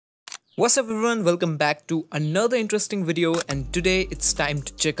What's up everyone, welcome back to another interesting video, and today it's time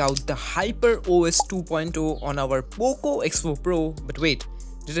to check out the HyperOS 2.0 on our Poco X4 Pro. But wait,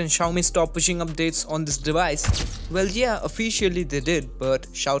 didn't Xiaomi stop pushing updates on this device? Well yeah, officially they did, but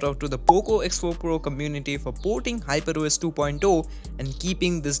shout out to the Poco X4 Pro community for porting HyperOS 2.0 and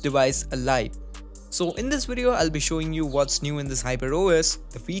keeping this device alive. So in this video, I'll be showing you what's new in this HyperOS,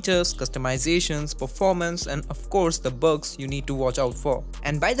 the features, customizations, performance, and of course the bugs you need to watch out for.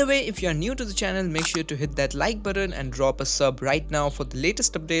 And by the way, if you are new to the channel, make sure to hit that like button and drop a sub right now for the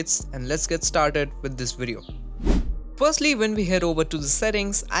latest updates, and let's get started with this video. Firstly, when we head over to the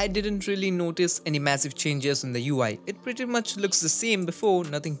settings, I didn't really notice any massive changes in the UI. It pretty much looks the same before,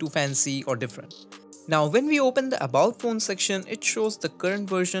 nothing too fancy or different. Now when we open the About Phone section, it shows the current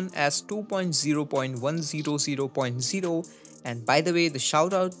version as 2.0.100.0, and by the way, the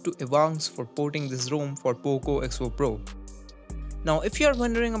shout out to Evans for porting this ROM for Poco X4 Pro. Now if you are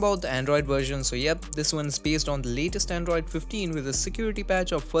wondering about the Android version, so yep, this one is based on the latest Android 15 with a security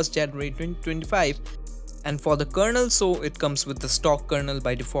patch of 1st January 2025, and for the kernel, so it comes with the stock kernel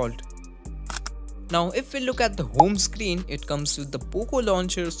by default. Now if we look at the home screen, it comes with the Poco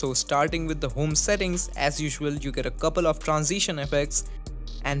launcher, so starting with the home settings, as usual you get a couple of transition effects,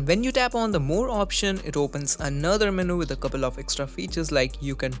 and when you tap on the more option, it opens another menu with a couple of extra features like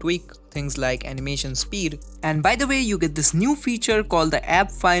you can tweak things like animation speed, and by the way you get this new feature called the app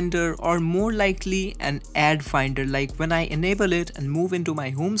finder, or more likely an ad finder. Like when I enable it and move into my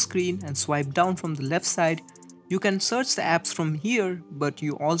home screen and swipe down from the left side, you can search the apps from here, but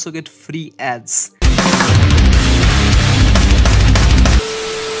you also get free ads.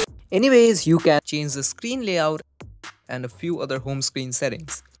 Anyways, you can change the screen layout and a few other home screen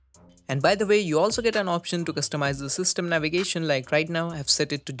settings. And by the way, you also get an option to customize the system navigation. Like right now I have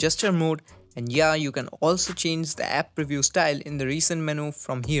set it to gesture mode, and yeah, you can also change the app preview style in the recent menu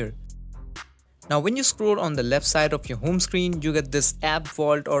from here. Now when you scroll on the left side of your home screen, you get this app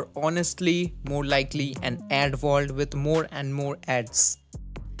vault, or honestly more likely an ad vault with more and more ads.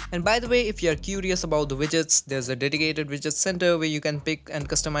 And by the way, if you are curious about the widgets, there's a dedicated widget center where you can pick and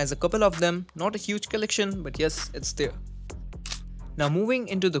customize a couple of them. Not a huge collection, but yes, it's there. Now moving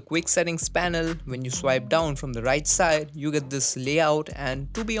into the quick settings panel, when you swipe down from the right side, you get this layout,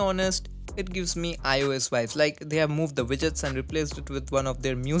 and to be honest, it gives me iOS vibes. Like they have moved the widgets and replaced it with one of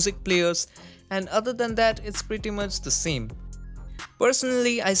their music players, and other than that, it's pretty much the same.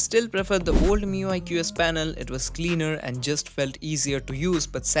 Personally, I still prefer the old MIUI QS panel. It was cleaner and just felt easier to use,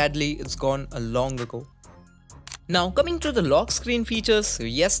 but sadly it's gone a long ago. Now coming to the lock screen features, so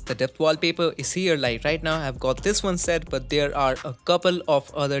yes, the depth wallpaper is here. Like right now I've got this one set, but there are a couple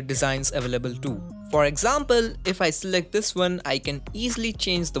of other designs available too. For example, if I select this one, I can easily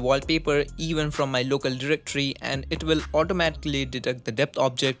change the wallpaper even from my local directory, and it will automatically detect the depth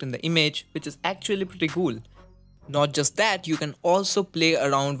object in the image, which is actually pretty cool. Not just that, you can also play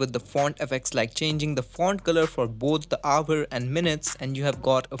around with the font effects, like changing the font color for both the hour and minutes, and you have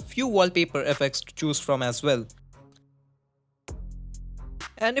got a few wallpaper effects to choose from as well.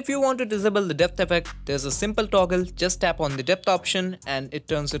 And if you want to disable the depth effect, there's a simple toggle. Just tap on the depth option and it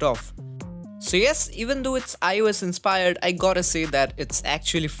turns it off. So yes, even though it's iOS inspired, I gotta say that it's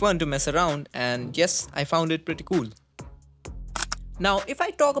actually fun to mess around, and yes, I found it pretty cool. Now if I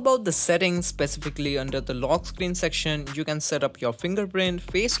talk about the settings, specifically under the lock screen section, you can set up your fingerprint,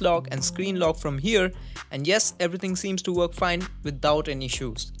 face lock and screen lock from here, and yes, everything seems to work fine without any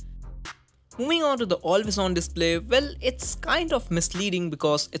issues. Moving on to the always on display, well, it's kind of misleading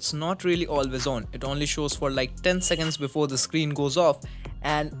because it's not really always on. It only shows for like 10 seconds before the screen goes off,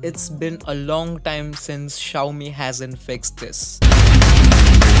 and it's been a long time since Xiaomi hasn't fixed this.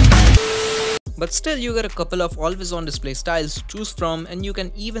 But still, you get a couple of always on display styles to choose from, and you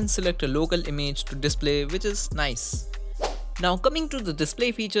can even select a local image to display, which is nice. Now coming to the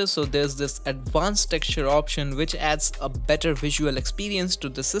display features, so there's this advanced texture option which adds a better visual experience to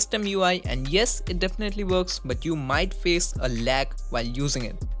the system UI, and yes, it definitely works, but you might face a lag while using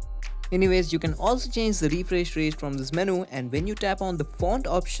it. Anyways, you can also change the refresh rate from this menu, and when you tap on the font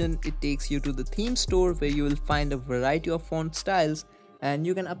option, it takes you to the theme store where you will find a variety of font styles, and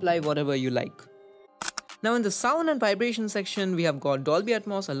you can apply whatever you like. Now in the sound and vibration section, we have got Dolby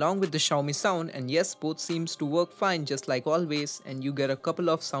Atmos along with the Xiaomi sound, and yes, both seems to work fine just like always, and you get a couple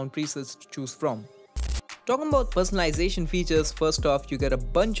of sound presets to choose from. Talking about personalization features, first off, you get a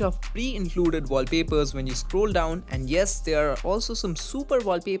bunch of pre-included wallpapers when you scroll down, and yes, there are also some super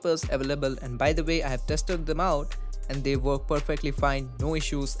wallpapers available, and by the way, I have tested them out and they work perfectly fine, no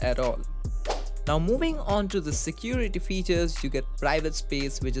issues at all. Now moving on to the security features, you get private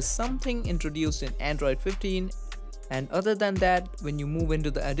space, which is something introduced in Android 15, And other than that, when you move into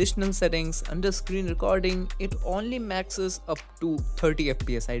the additional settings under screen recording, it only maxes up to 30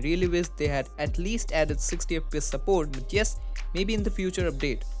 fps. I really wish they had at least added 60 fps support, but yes, maybe in the future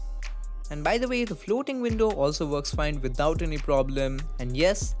update. And by the way, the floating window also works fine without any problem. And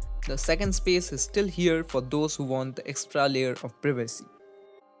yes, the second space is still here for those who want the extra layer of privacy.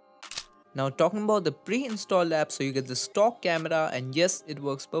 Now talking about the pre-installed app, so you get the stock camera, and yes, it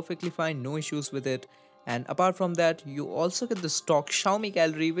works perfectly fine, no issues with it. And apart from that, you also get the stock Xiaomi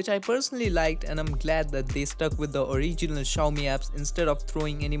gallery, which I personally liked, and I'm glad that they stuck with the original Xiaomi apps instead of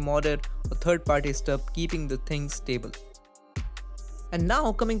throwing any modded or third-party stuff, keeping the things stable. And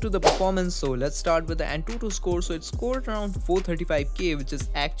now coming to the performance, so let's start with the Antutu score. So it scored around 435K, which is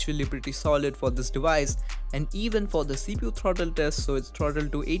actually pretty solid for this device. And even for the CPU throttle test, so it's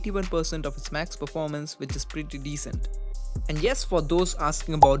throttled to 81% of its max performance, which is pretty decent. And yes, for those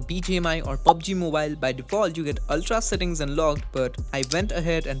asking about BGMI or PUBG Mobile, by default you get Ultra settings unlocked, but I went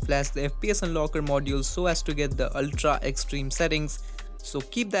ahead and flashed the FPS unlocker module so as to get the Ultra Extreme settings. So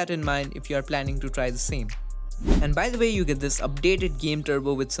keep that in mind if you are planning to try the same. And by the way, you get this updated game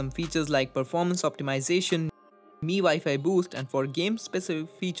turbo with some features like performance optimization, Mi Wi-Fi boost, and for game specific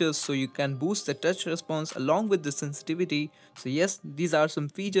features, so you can boost the touch response along with the sensitivity. So yes, these are some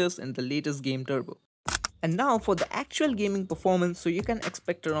features in the latest game turbo. And now for the actual gaming performance, so you can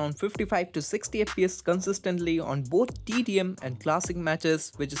expect around 55 to 60 fps consistently on both TDM and classic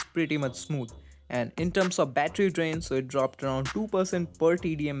matches, which is pretty much smooth. And in terms of battery drain, so it dropped around 2% per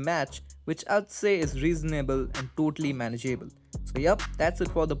TDM match, which I'd say is reasonable and totally manageable. So yep, that's it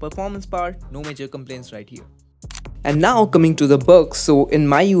for the performance part, no major complaints right here. And now coming to the bugs, so in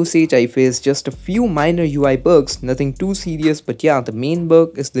my usage I faced just a few minor UI bugs, nothing too serious, but yeah, the main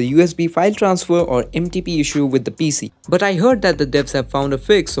bug is the USB file transfer or MTP issue with the PC. But I heard that the devs have found a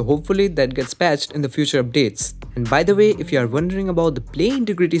fix, so hopefully that gets patched in the future updates. And by the way, if you are wondering about the play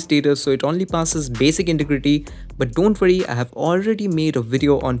integrity status, so it only passes basic integrity, but don't worry, I have already made a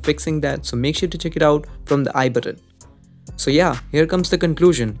video on fixing that, so make sure to check it out from the I button. So yeah, here comes the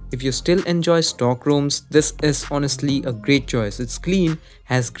conclusion. If you still enjoy stock ROMs, this is honestly a great choice. It's clean,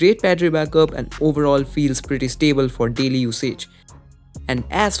 has great battery backup, and overall feels pretty stable for daily usage. And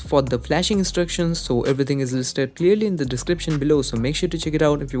as for the flashing instructions, so everything is listed clearly in the description below, so make sure to check it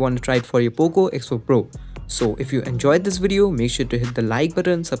out if you want to try it for your Poco X4 Pro. So if you enjoyed this video, make sure to hit the like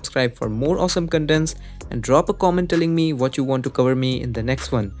button, subscribe for more awesome contents, and drop a comment telling me what you want to cover me in the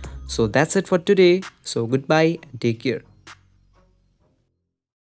next one. So that's it for today. So goodbye and take care.